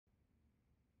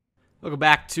Welcome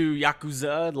back to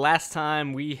Yakuza. Last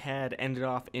time we had ended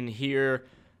off in here,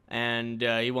 and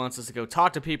he wants us to go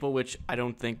talk to people, which I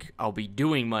don't think I'll be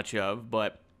doing much of,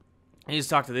 but he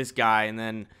just talked to this guy, and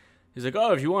then he's like,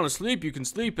 oh, if you want to sleep, you can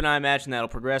sleep, and I imagine that'll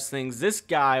progress things. This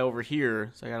guy over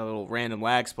here, so I got a little random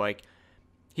lag spike,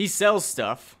 he sells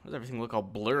stuff. Why does everything look all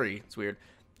blurry? It's weird.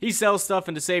 He sells stuff,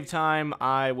 and to save time,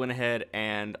 I went ahead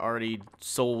and already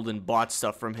sold and bought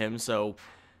stuff from him, so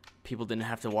people didn't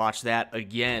have to watch that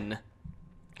again,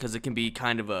 because it can be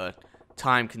kind of a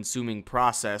time-consuming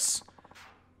process.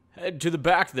 Head to the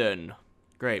back, then.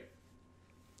 Great.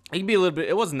 It can be a little bit...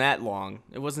 It wasn't that long.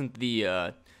 It wasn't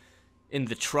the, in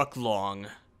the truck long.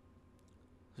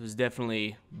 It was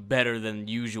definitely better than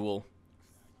usual.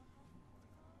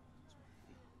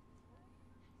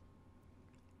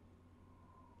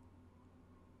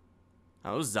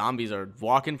 Oh, those zombies are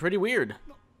walking pretty weird.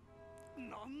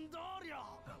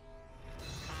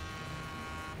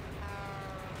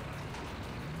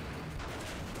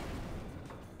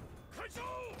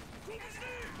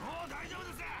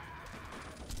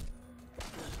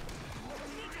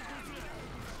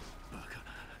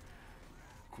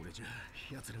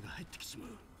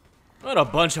 What a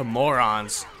bunch of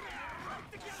morons.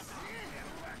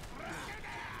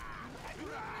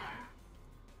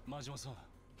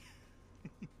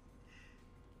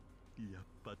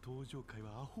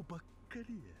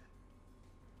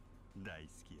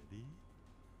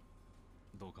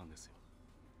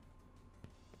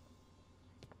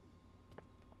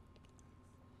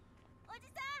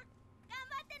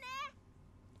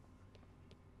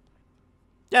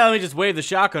 Yeah, let me just wave the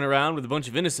shotgun around with a bunch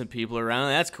of innocent people around.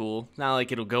 That's cool. It's not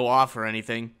like it'll go off or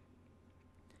anything.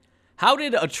 How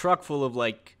did a truck full of,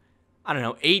 like, I don't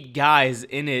know, 8 guys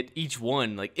in it, each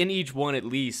one, like, in each one at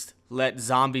least, let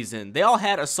zombies in? They all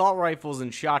had assault rifles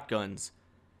and shotguns.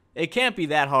 It can't be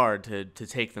that hard to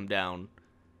take them down.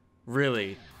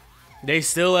 Really. They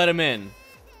still let them in.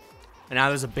 And now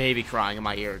there's a baby crying in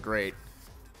my ear. Great.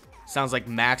 Sounds like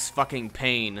Max fucking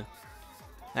Payne.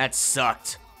 That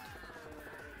sucked.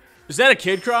 Is that a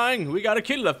kid crying? We got a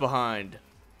kid left behind.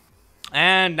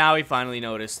 And now we finally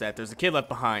noticed that there's a kid left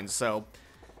behind, so...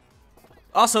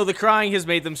 Also, the crying has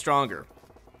made them stronger.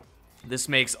 This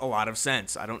makes a lot of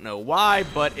sense. I don't know why,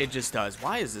 but it just does.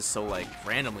 Why is this so, like,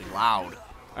 randomly loud?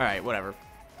 Alright, whatever.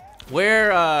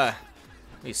 Let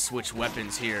me switch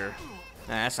weapons here.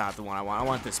 Nah, that's not the one I want. I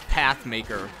want this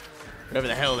Pathmaker. Whatever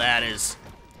the hell that is.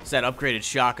 It's that upgraded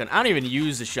shotgun. I don't even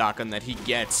use the shotgun that he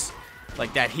gets.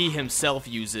 Like, that he himself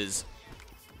uses.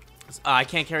 I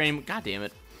can't carry him. God damn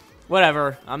it.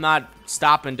 Whatever. I'm not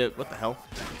stopping to... What the hell?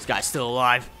 This guy's still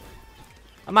alive.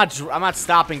 I'm not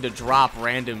stopping to drop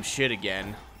random shit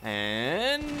again.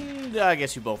 And... I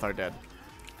guess you both are dead.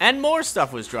 And more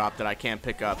stuff was dropped that I can't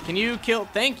pick up. Can you kill...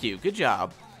 Thank you. Good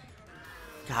job.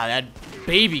 God, that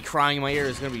baby crying in my ear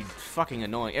is going to be fucking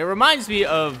annoying. It reminds me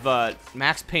of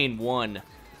Max Payne 1.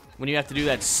 When you have to do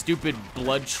that stupid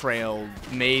blood trail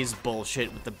maze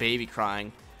bullshit with the baby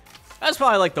crying. That's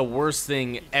probably like the worst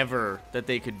thing ever that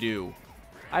they could do.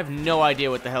 I have no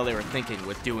idea what the hell they were thinking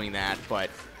with doing that,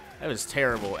 but that was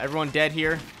terrible. Everyone dead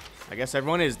here? I guess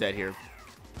everyone is dead here.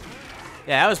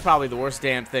 Yeah, that was probably the worst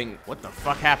damn thing. What the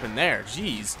fuck happened there?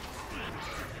 Jeez.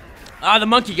 Ah, the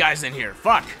monkey guy's in here.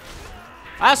 Fuck.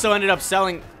 I also ended up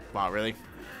selling... Wow, really?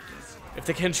 If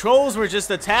the controls were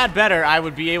just a tad better, I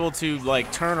would be able to,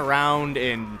 like, turn around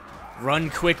and run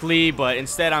quickly, but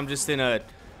instead I'm just in a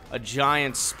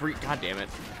giant spree. God damn it.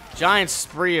 Giant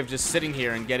spree of just sitting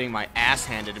here and getting my ass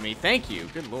handed to me. Thank you.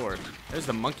 Good lord. There's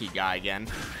the monkey guy again.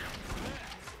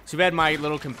 Too bad my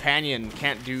little companion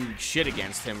can't do shit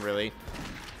against him, really.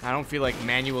 I don't feel like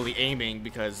manually aiming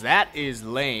because that is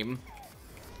lame.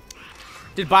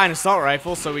 Did buy an assault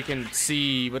rifle so we can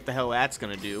see what the hell that's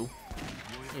gonna do.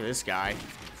 Look at this guy.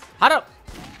 How do...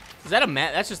 Is that a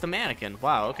That's just a mannequin.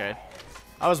 Wow, okay.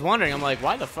 I was wondering, I'm like,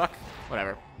 why the fuck?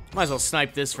 Whatever. Might as well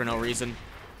snipe this for no reason.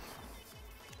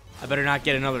 I better not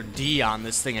get another D on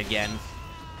this thing again.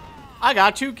 I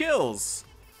got 2 kills.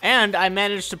 And I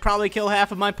managed to probably kill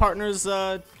half of my partner's,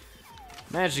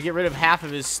 managed to get rid of half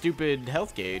of his stupid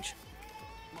health gauge.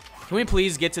 Can we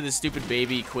please get to this stupid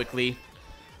baby quickly?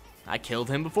 I killed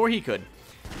him before he could.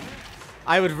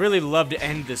 I would really love to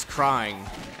end this crying,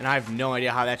 and I have no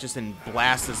idea how that just didn't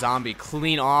blast the zombie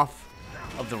clean off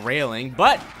of the railing,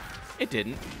 but it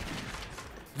didn't.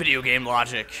 Video game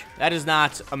logic. That is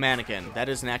not a mannequin. That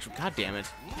is an actual... God damn it.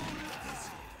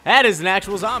 That is an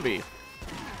actual zombie.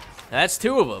 That's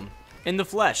 2 of them. In the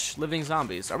flesh. Living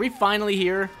zombies. Are we finally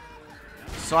here?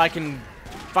 So I can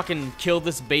fucking kill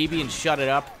this baby and shut it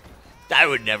up? I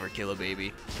would never kill a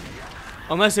baby.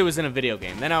 Unless it was in a video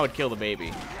game. Then I would kill the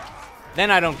baby.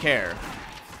 then I don't care.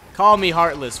 Call me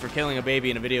heartless for killing a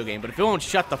baby in a video game, but if it won't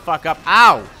shut the fuck up...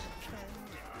 Ow!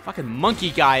 Fucking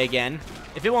monkey guy again.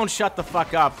 If it won't shut the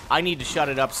fuck up, I need to shut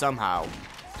it up somehow.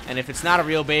 And if it's not a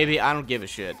real baby, I don't give a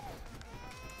shit.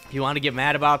 If you want to get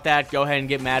mad about that, go ahead and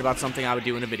get mad about something I would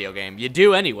do in a video game. You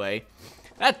do anyway.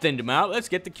 That thinned him out. Let's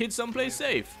get the kids someplace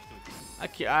safe.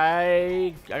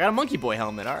 I got a monkey boy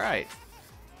helmet. Alright.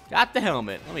 Got the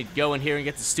helmet. Let me go in here and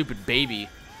get the stupid baby.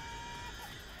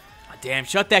 Oh, damn,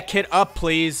 shut that kid up,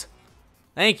 please.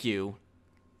 Thank you.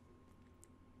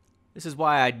 This is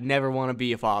why I'd never want to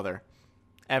be a father.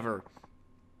 Ever.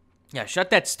 Yeah, shut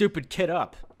that stupid kid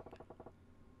up.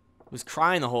 Was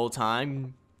crying the whole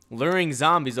time, luring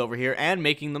zombies over here and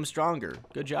making them stronger.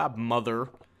 Good job, mother.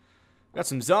 Got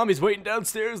some zombies waiting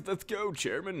downstairs. Let's go,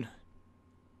 chairman.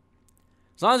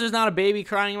 As long as there's not a baby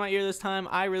crying in my ear this time,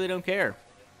 I really don't care.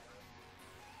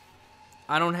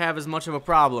 I don't have as much of a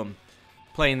problem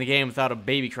playing the game without a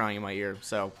baby crying in my ear,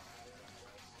 so...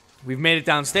 We've made it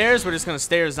downstairs. We're just going to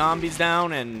stare zombies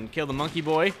down and kill the monkey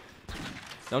boy.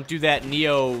 Don't do that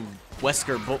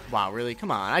Neo-Wesker... Wow, really?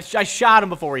 Come on. I shot him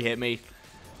before he hit me.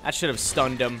 That should have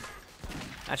stunned him.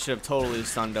 That should have totally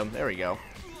stunned him. There we go.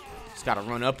 Just got to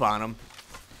run up on him.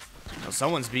 Oh,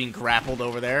 someone's being grappled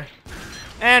over there.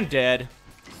 And dead.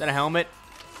 Is that a helmet?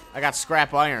 I got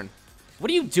scrap iron. What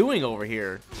are you doing over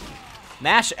here?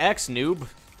 Mash X, noob.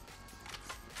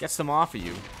 Gets them off of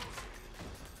you.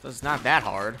 It's not that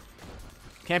hard.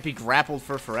 Can't be grappled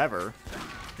for forever.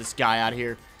 This guy out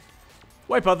here.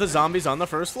 Wipe out the zombies on the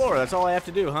first floor. That's all I have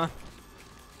to do, huh?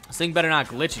 This thing better not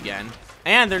glitch again.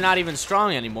 And they're not even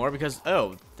strong anymore because...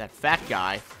 Oh, that fat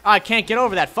guy. Oh, I can't get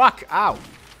over that. Fuck. Ow.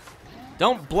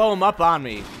 Don't blow him up on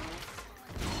me.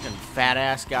 Fucking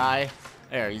fat-ass guy.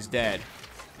 There, he's dead.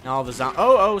 Now all the zombies...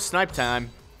 Oh, snipe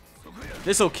time.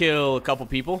 This'll kill a couple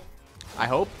people. I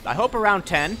hope. I hope around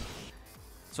 10.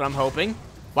 That's what I'm hoping.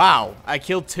 Wow, I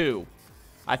killed 2.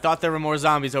 I thought there were more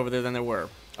zombies over there than there were.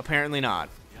 Apparently not.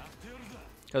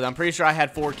 Because I'm pretty sure I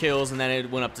had 4 kills and then it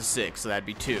went up to 6, so that'd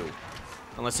be 2.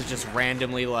 Unless it just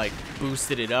randomly, like,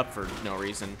 boosted it up for no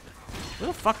reason. Where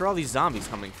the fuck are all these zombies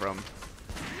coming from?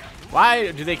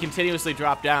 Why do they continuously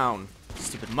drop down?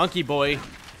 Stupid monkey boy.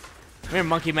 Come here,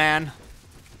 monkey man.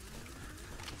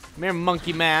 Come here,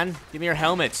 monkey man. Give me your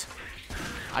helmet.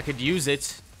 I could use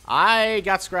it. I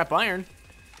got scrap iron.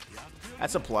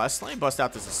 That's a plus. Let me bust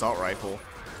out this assault rifle.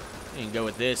 I can go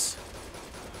with this.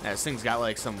 Yeah, this thing's got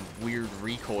like some weird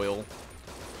recoil. Look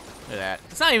at that.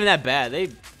 It's not even that bad. They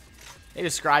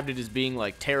described it as being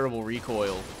like terrible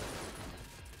recoil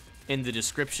in the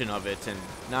description of it, and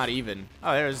not even.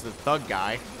 Oh, there's the thug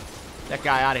guy. That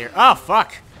guy out of here. Oh,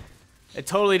 fuck. It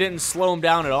totally didn't slow him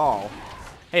down at all.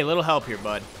 Hey, little help here,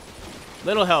 bud.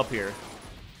 Little help here.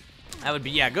 That would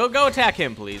be, yeah, go attack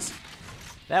him, please.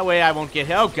 That way I won't get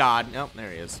hit. Oh, God. Nope,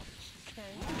 there he is.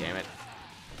 Damn it.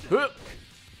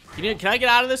 Can I get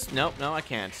out of this? Nope, no, I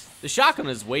can't. The shotgun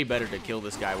is way better to kill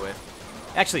this guy with.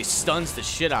 Actually stuns the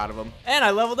shit out of him. And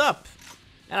I leveled up.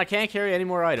 And I can't carry any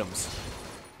more items.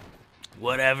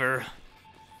 Whatever.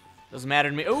 Doesn't matter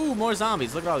to me. Ooh, more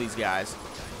zombies. Look at all these guys.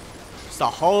 Just a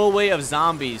hallway of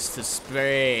zombies to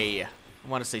spray. I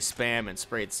want to say spam and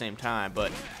spray at the same time,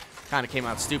 but kind of came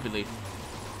out stupidly.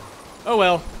 Oh,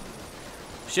 well.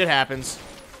 Shit happens.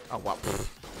 Oh, wow. Pfft.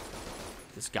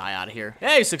 This guy out of here.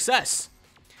 Hey, success.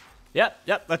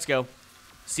 Yep, let's go.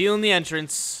 Sealing the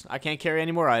entrance. I can't carry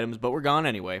any more items, but we're gone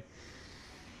anyway.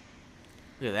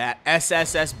 Look at that.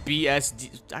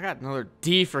 SSSBSD. I got another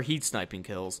D for heat sniping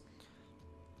kills.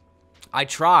 I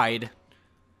tried.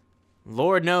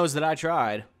 Lord knows that I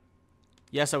tried.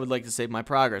 Yes, I would like to save my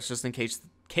progress, just in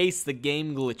case the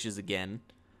game glitches again.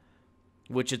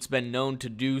 Which it's been known to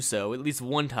do so, at least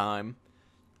one time.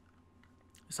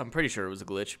 So I'm pretty sure it was a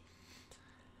glitch.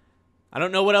 I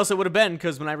don't know what else it would have been,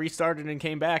 because when I restarted and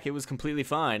came back, it was completely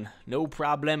fine. No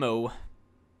problemo.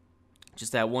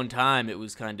 Just that one time, it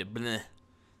was kind of bleh.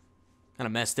 Kind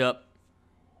of messed up.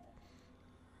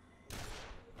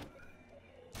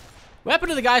 What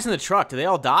happened to the guys in the truck? Did they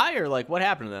all die, or like, what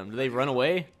happened to them? Did they run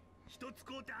away?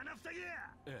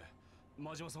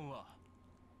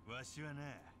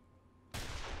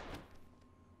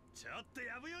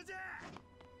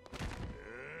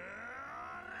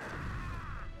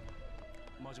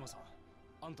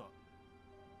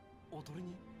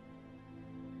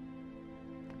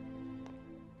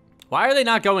 Why are they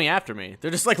not going after me?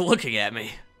 They're just like looking at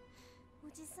me.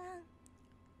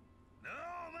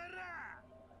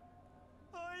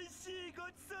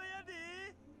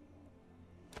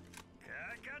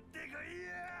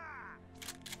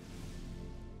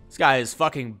 This guy is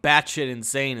fucking batshit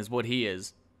insane is what he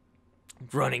is.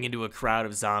 running into a crowd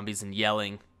of zombies and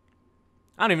yelling.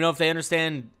 I don't even know if they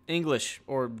understand English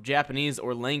or Japanese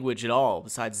or language at all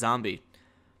besides zombie.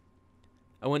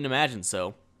 I wouldn't imagine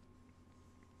so.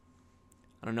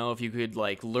 I don't know if you could,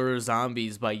 like, lure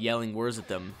zombies by yelling words at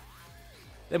them.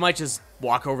 They might just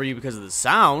walk over you because of the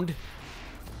sound.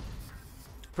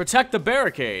 Protect the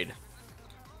barricade.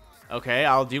 Okay,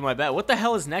 I'll do my best. What the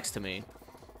hell is next to me?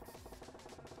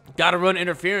 Gotta run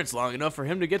interference long enough for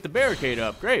him to get the barricade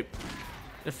up. Great.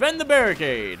 Defend the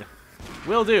barricade.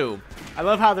 Will do. I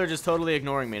love how they're just totally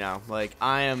ignoring me now. Like,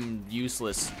 I am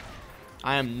useless.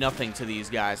 I am nothing to these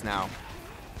guys now.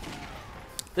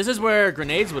 This is where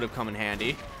grenades would have come in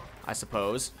handy, I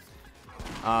suppose.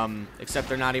 Except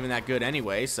they're not even that good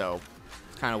anyway, so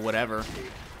it's kind of whatever.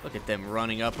 Look at them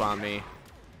running up on me.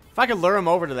 If I could lure him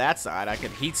over to that side, I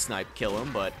could heat snipe kill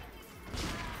him, but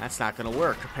that's not going to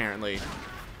work, apparently.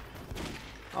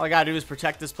 All I got to do is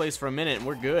protect this place for a minute, and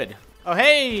we're good. Oh,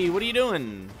 hey, what are you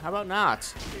doing? How about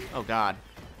not? Oh, God.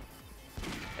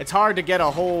 It's hard to get a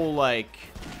whole, like,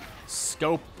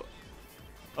 scope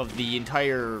of the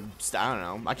entire, I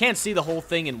don't know. I can't see the whole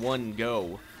thing in one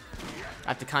go. I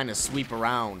have to kind of sweep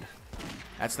around.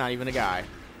 That's not even a guy.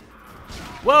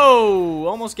 Whoa!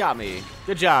 Almost got me.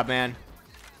 Good job, man.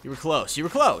 You were close. You were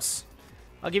close.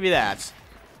 I'll give you that.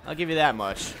 I'll give you that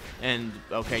much. And,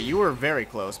 okay, you were very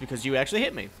close because you actually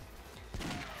hit me.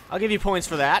 I'll give you points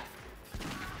for that.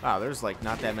 Wow, there's, like,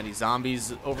 not that many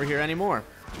zombies over here anymore.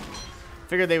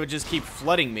 Figured they would just keep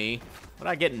flooding me.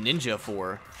 What'd I get ninja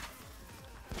for?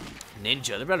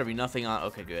 Ninja. There better be nothing on...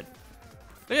 Okay, good.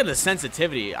 Look at the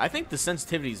sensitivity. I think the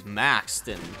sensitivity's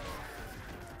maxed, and...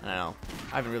 I don't know.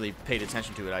 I haven't really paid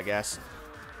attention to it, I guess.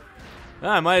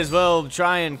 Well, I might as well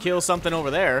try and kill something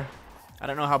over there. I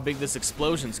don't know how big this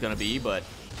explosion's gonna be, but...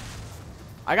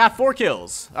 I got 4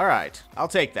 kills. Alright, I'll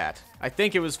take that. I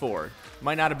think it was 4.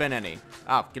 Might not have been any.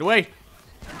 Oh, get away!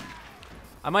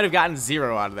 I might have gotten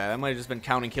 0 out of that. I might have just been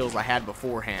counting kills I had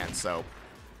beforehand, so...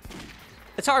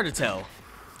 It's hard to tell.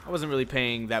 I wasn't really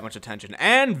paying that much attention.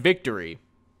 And victory!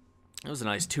 That was a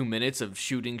nice 2 minutes of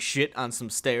shooting shit on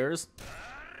some stairs.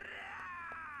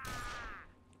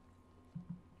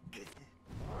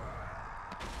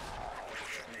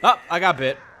 Oh, I got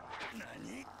bit.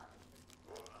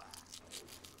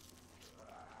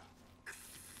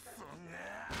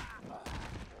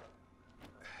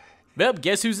 Yep,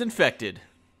 guess who's infected?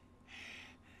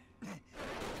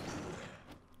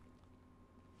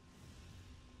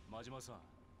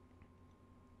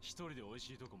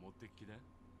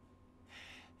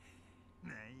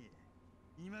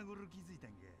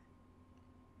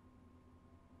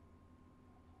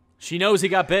 She knows he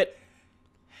got bit.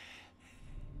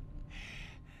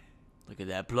 Look at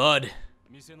that blood.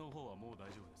 店の方はもう大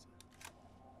丈夫です。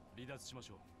離脱しま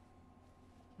しょう。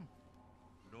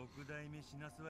6代目死なすわ